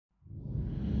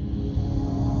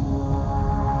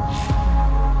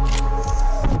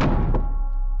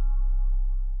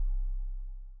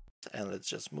let's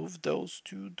just move those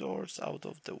two doors out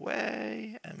of the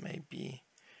way and maybe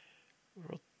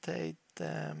rotate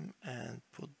them and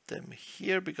put them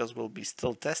here because we'll be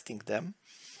still testing them.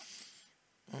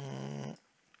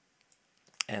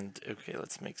 And okay,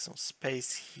 let's make some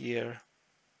space here.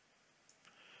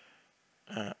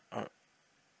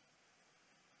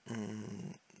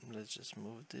 Let's just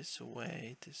move this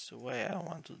away, this away. I don't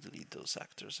want to delete those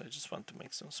actors. I just want to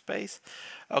make some space.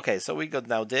 Okay, so we got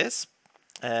now this.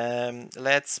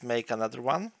 Let's make another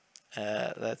one.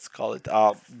 Let's call it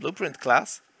our blueprint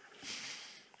class.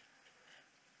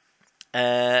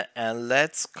 And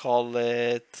let's call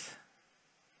it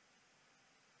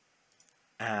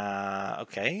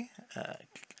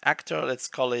actor. Let's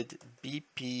call it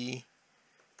BP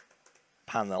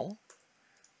panel,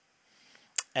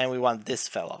 and we want this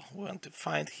fellow. We want to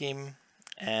find him,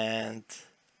 and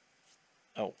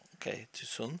oh, okay, too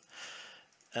soon.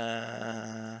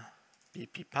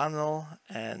 BP panel,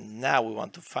 and now we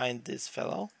want to find this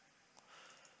fellow.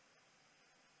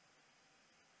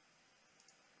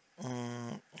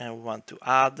 And we want to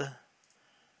add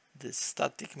this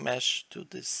static mesh to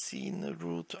the scene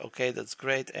root. Okay, that's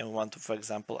great. And we want to, for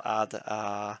example, add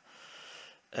a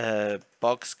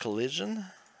box collision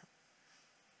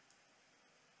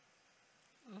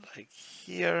like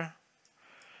here,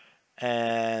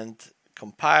 and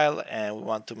compile, and we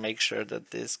want to make sure that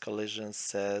this collision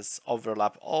says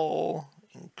overlap all,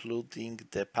 including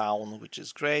the pawn, which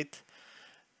is great.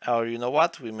 Or you know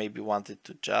what, we maybe want it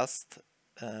to just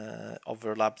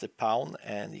overlap the pawn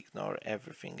and ignore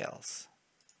everything else.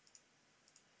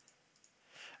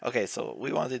 Okay, so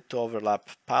we want it to overlap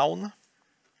pawn.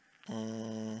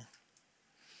 I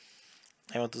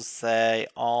want to say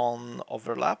on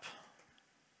overlap,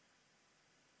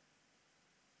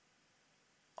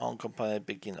 on component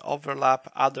begin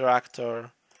overlap, other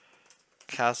actor,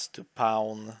 cast to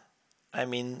pawn. I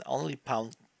mean, only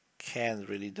pawn can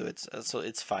really do it, so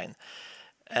it's fine.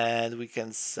 And we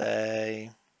can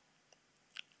say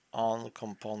on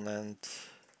component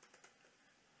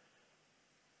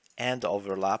and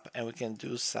overlap, and we can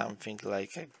do something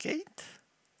like a gate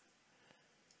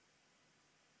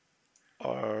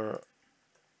or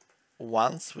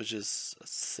once, which is a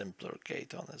simpler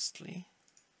gate, honestly.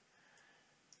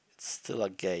 It's still a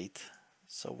gate.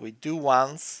 So we do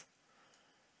once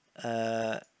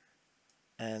and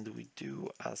we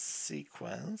do a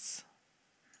sequence.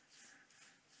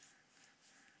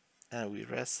 And we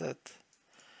reset,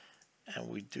 and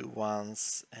we do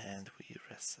once, and we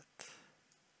reset.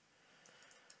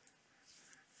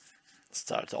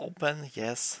 Start open,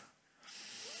 yes.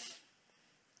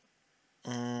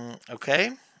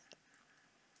 Okay.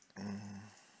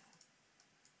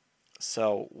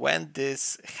 So when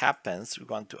this happens, we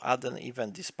want to add an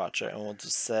event dispatcher and we want to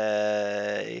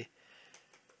say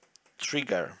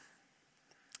trigger.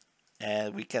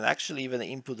 And we can actually even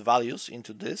input values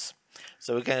into this.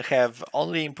 So we can have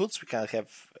only inputs, we can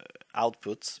have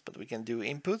outputs, but we can do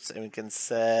inputs, and we can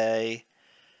say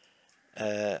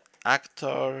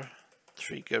actor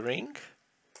triggering,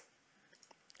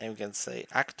 and we can say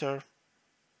actor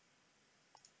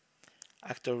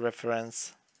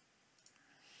reference.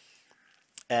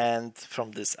 And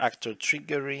from this actor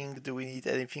triggering, do we need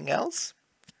anything else?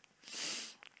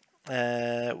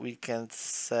 We can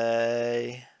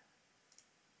say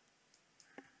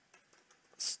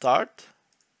start.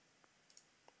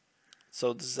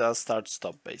 So this is a start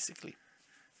stop basically.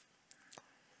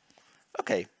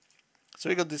 Okay, so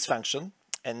we got this function,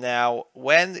 and now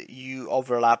when you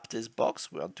overlap this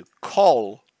box, we want to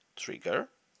call trigger,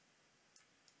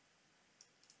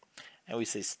 and we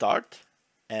say start,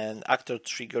 and actor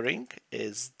triggering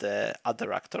is the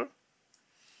other actor,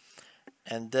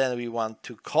 and then we want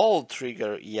to call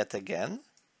trigger yet again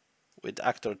with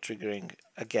actor triggering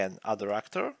again other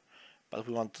actor, but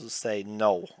we want to say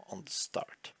no on the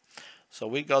start. So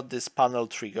we got this panel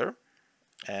trigger,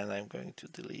 and I'm going to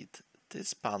delete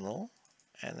this panel,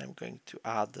 and I'm going to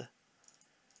add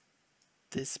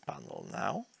this panel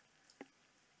now.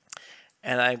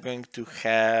 And I'm going to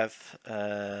have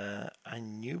a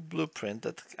new blueprint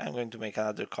that I'm going to make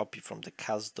another copy from the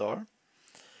cast door,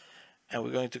 and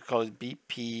we're going to call it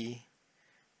BP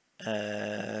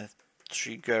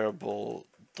triggerable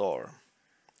door.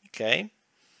 Okay.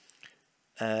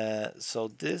 So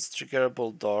this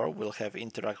triggerable door will have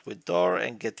interact with door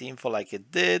and get info like it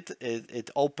did.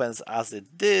 It opens as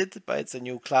it did, but it's a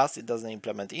new class. It doesn't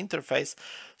implement interface.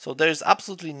 So there's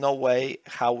absolutely no way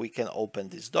how we can open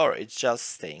this door. It's just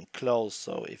staying closed.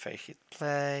 So if I hit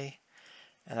play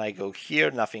and I go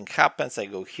here, nothing happens. I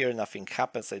go here, nothing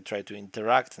happens. I try to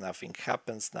interact, nothing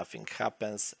happens,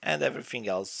 and everything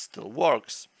else still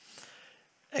works.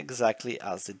 exactly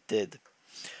as it did.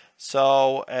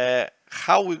 So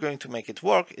how we're going to make it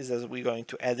work is that we're going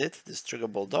to edit this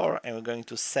triggerable door, and we're going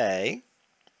to say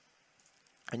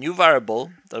a new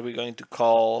variable that we're going to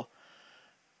call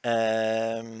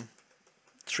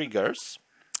triggers,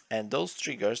 and those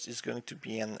triggers is going to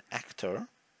be an actor.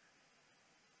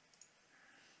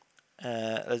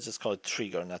 Let's just call it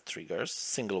trigger, not triggers,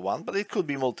 single one, but it could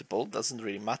be multiple, doesn't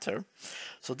really matter.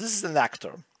 So this is an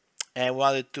actor, and we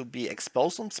want it to be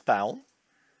exposed on spawn,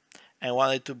 and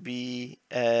want it to be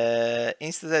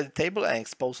instant edit table and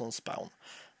exposed on spawn.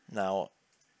 Now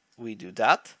we do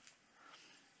that,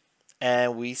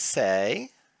 and we say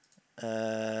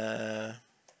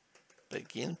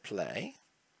begin play.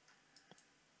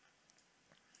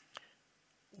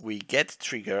 We get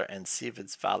trigger and see if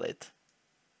it's valid.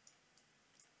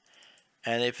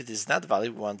 And if it is not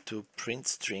valid, we want to print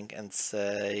string and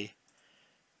say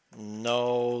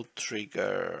no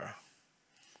trigger.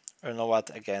 Or you know what?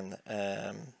 Again,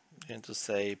 I'm going to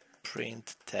say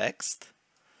print text,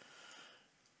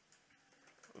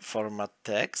 format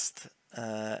text,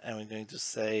 and we're going to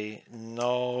say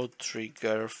no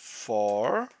trigger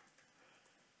for,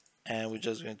 and we're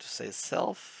just going to say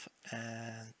self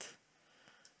and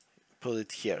put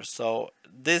it here. So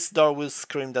this door will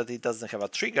scream that it doesn't have a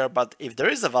trigger, but if there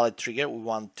is a valid trigger, we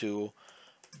want to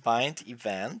bind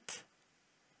event.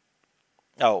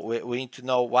 Oh, we need to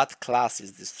know what class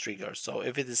is this trigger. So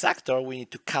if it is actor, we need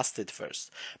to cast it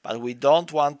first, but we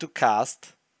don't want to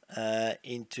cast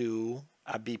into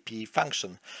a BP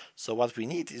function. So what we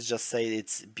need is just say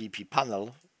it's BP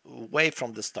panel way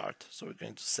from the start. So we're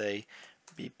going to say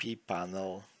BP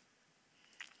panel.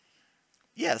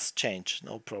 Yes, change,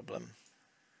 no problem.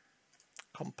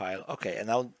 Compile. Okay, and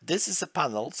now this is a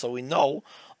panel, so we know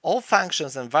all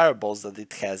functions and variables that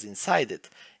it has inside it,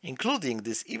 including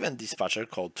this event dispatcher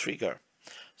called trigger.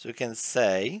 So you can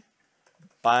say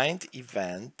bind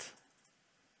event,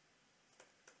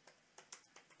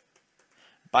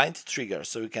 bind trigger.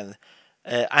 So we can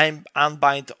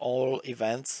unbind all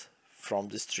events from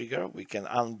this trigger. We can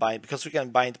unbind, because we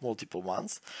can bind multiple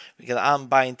ones. We can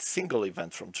unbind single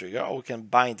event from trigger, or we can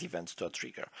bind events to a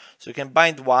trigger. So you can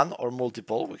bind one or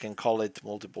multiple. We can call it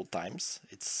multiple times.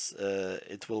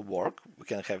 It will work. We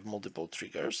can have multiple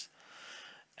triggers,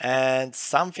 and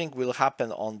something will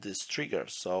happen on this trigger.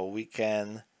 So we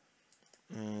can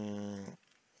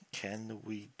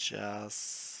we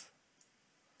just,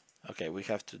 okay, we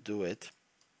have to do it.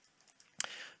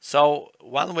 So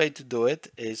one way to do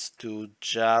it is to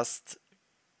just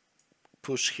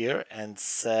push here and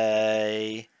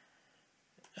say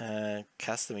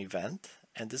custom event,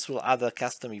 and this will add a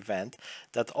custom event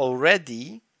that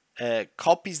already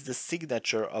copies the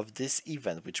signature of this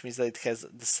event, which means that it has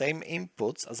the same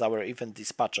inputs as our event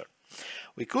dispatcher.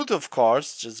 We could, of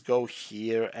course, just go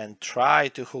here and try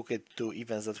to hook it to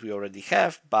events that we already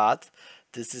have, but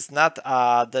this is not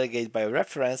a delegate by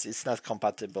reference. It's not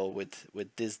compatible with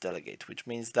this delegate, which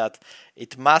means that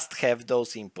it must have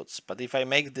those inputs. But if I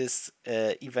make this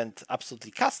event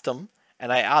absolutely custom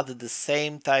and I add the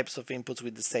same types of inputs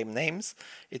with the same names,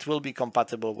 it will be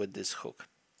compatible with this hook.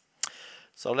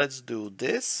 So let's do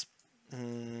this.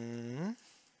 And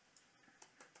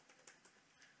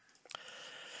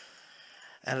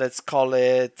let's call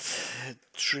it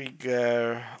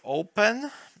trigger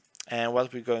open. And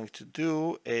what we're going to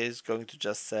do is going to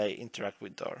just say interact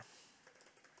with door.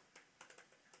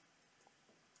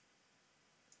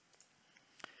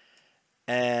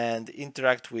 And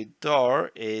interact with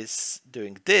door is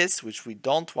doing this, which we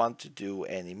don't want to do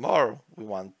anymore. We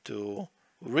want to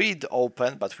read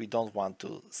open, but we don't want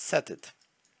to set it.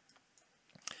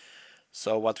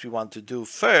 So what we want to do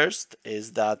first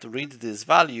is that read this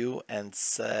value and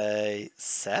say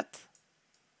set.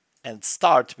 And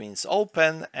start means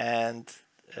open, and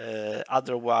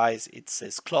otherwise it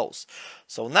says close.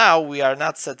 So now we are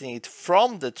not setting it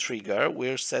from the trigger,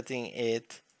 we're setting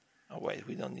it, oh wait,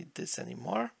 we don't need this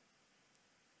anymore.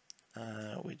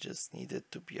 We just need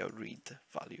it to be a read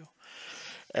value.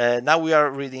 Now we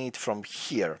are reading it from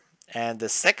here. And the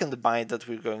second bind that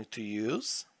we're going to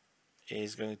use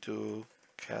is going to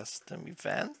custom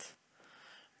event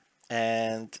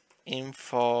and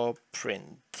info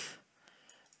print.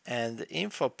 And the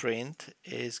info print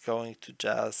is going to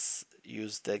just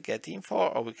use the get info,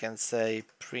 or we can say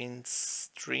print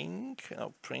string,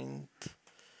 print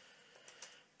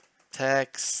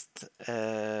text,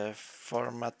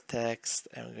 format text,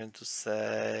 and we're going to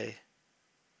say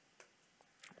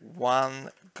one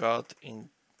got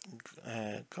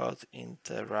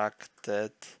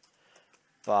interacted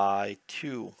by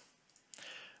 2,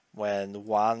 when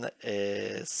 1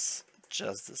 is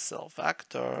just the self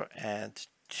actor and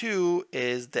 2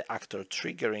 is the actor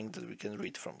triggering that we can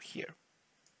read from here.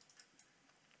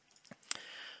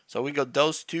 So we got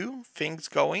those two things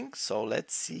going. So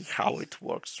let's see how it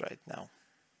works right now.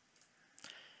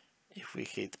 If we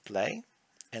hit play,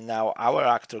 and now our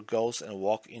actor goes and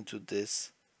walks into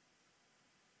this,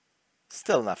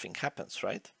 still nothing happens,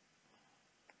 right?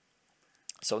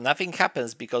 So nothing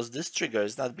happens because this trigger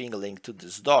is not being linked to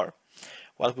this door.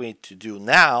 What we need to do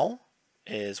now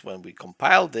is when we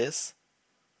compile this,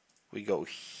 we go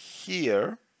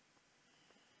here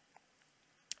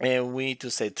and we need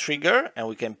to say trigger, and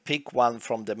we can pick one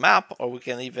from the map, or we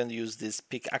can even use this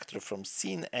pick actor from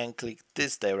scene and click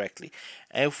this directly.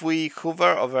 And if we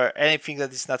hover over anything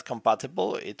that is not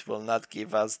compatible, it will not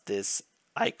give us this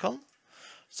icon.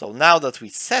 So now that we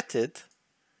set it,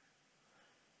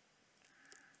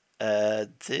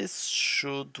 this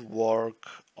should work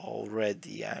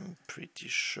already. I'm pretty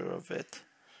sure of it.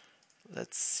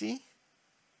 Let's see.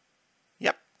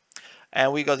 Yep.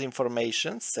 And we got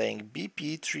information saying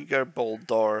BP trigger bolt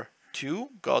door 2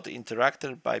 got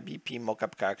interacted by BP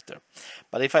mockup character.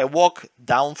 But if I walk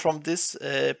down from this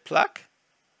plug,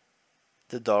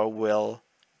 the door will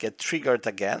get triggered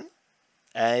again,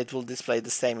 and it will display the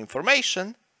same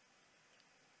information.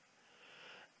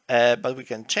 But we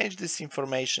can change this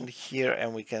information here,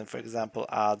 and we can, for example,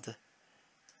 add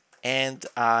and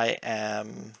I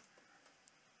am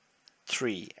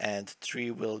 3, and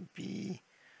 3 will be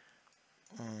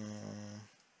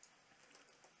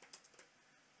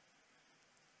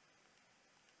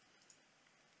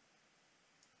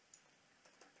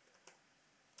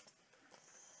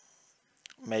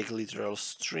make literal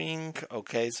string.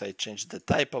 Okay, so I changed the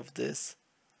type of this,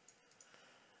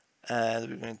 and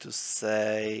we're going to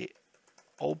say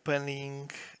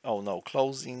opening, oh no,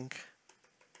 closing,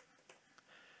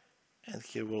 and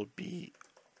here will be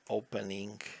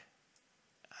opening.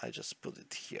 I just put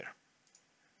it here.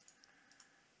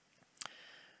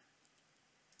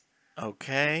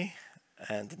 Okay,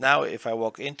 and now if I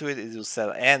walk into it, it will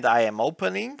say and I am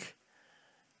opening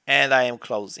and I am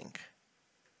closing.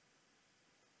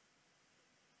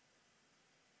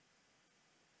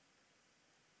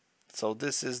 So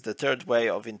this is the third way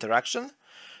of interaction.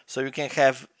 So you can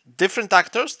have different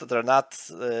actors that are not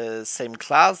same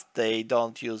class, they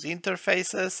don't use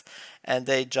interfaces, and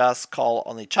they just call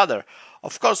on each other.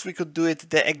 Of course, we could do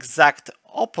it the exact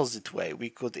opposite way. We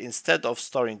could, instead of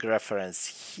storing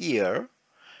reference here,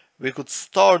 we could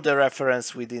store the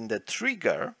reference within the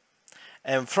trigger,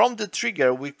 and from the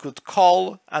trigger we could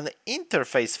call an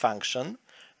interface function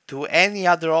to any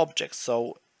other object.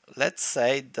 So let's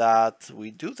say that we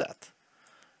do that.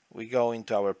 We go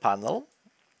into our panel,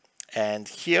 and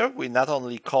here we not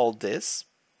only call this,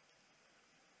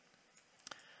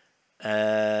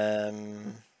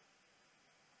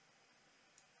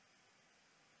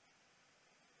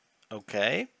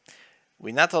 okay,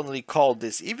 we not only call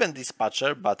this event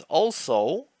dispatcher, but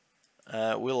also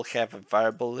we'll have a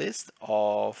variable list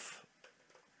of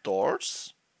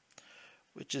doors,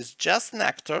 which is just an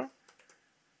actor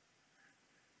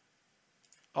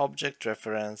object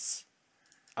reference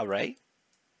array,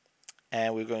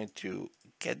 and we're going to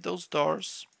get those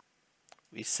doors.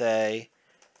 We say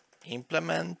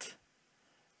implement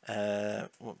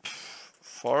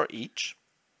for each,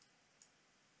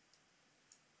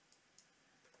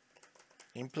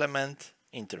 implement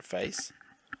interface,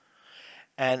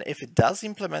 and if it does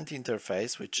implement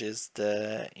interface, which is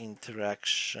the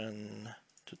interaction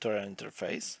tutorial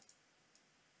interface,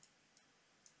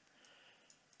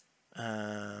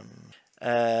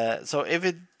 so if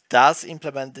it does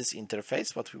implement this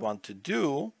interface, what we want to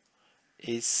do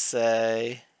is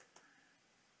say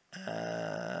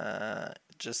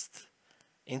just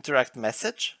interact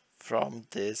message from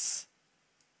this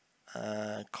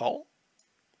call,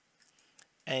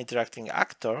 and interacting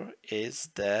actor is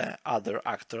the other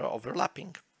actor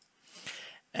overlapping.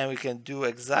 And we can do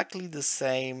exactly the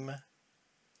same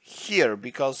here,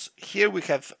 because here we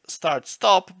have start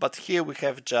stop, but here we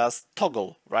have just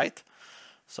toggle, right?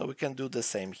 So we can do the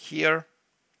same here,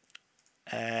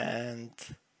 and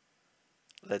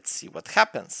let's see what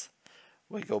happens.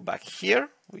 We go back here,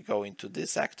 we go into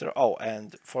this actor. Oh,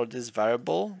 and for this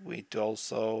variable we need to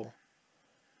also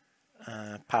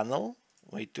panel,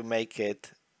 we need to make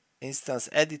it instance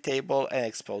editable and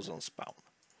expose on spawn.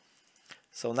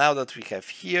 So now that we have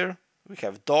here, we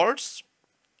have doors,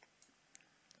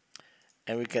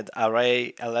 and we get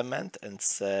array element and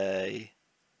say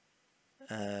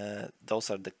those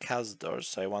are the cast doors,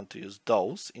 so I want to use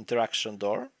those interaction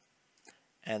door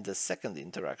and the second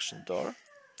interaction door.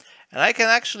 And I can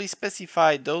actually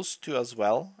specify those two as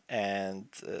well, and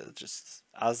just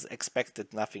as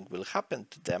expected, nothing will happen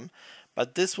to them.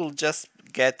 But this will just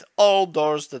get all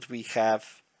doors that we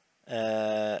have,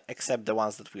 except the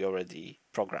ones that we already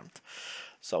programmed.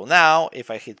 So now if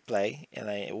I hit play and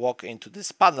I walk into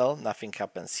this panel, nothing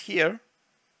happens here,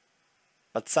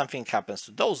 but something happens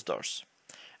to those doors.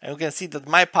 And you can see that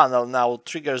my panel now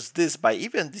triggers this by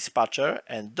event dispatcher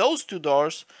and those two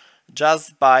doors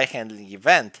just by handling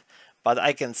event. But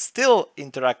I can still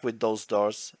interact with those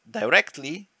doors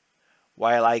directly,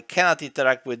 while I cannot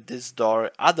interact with this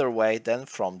door other way than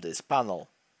from this panel.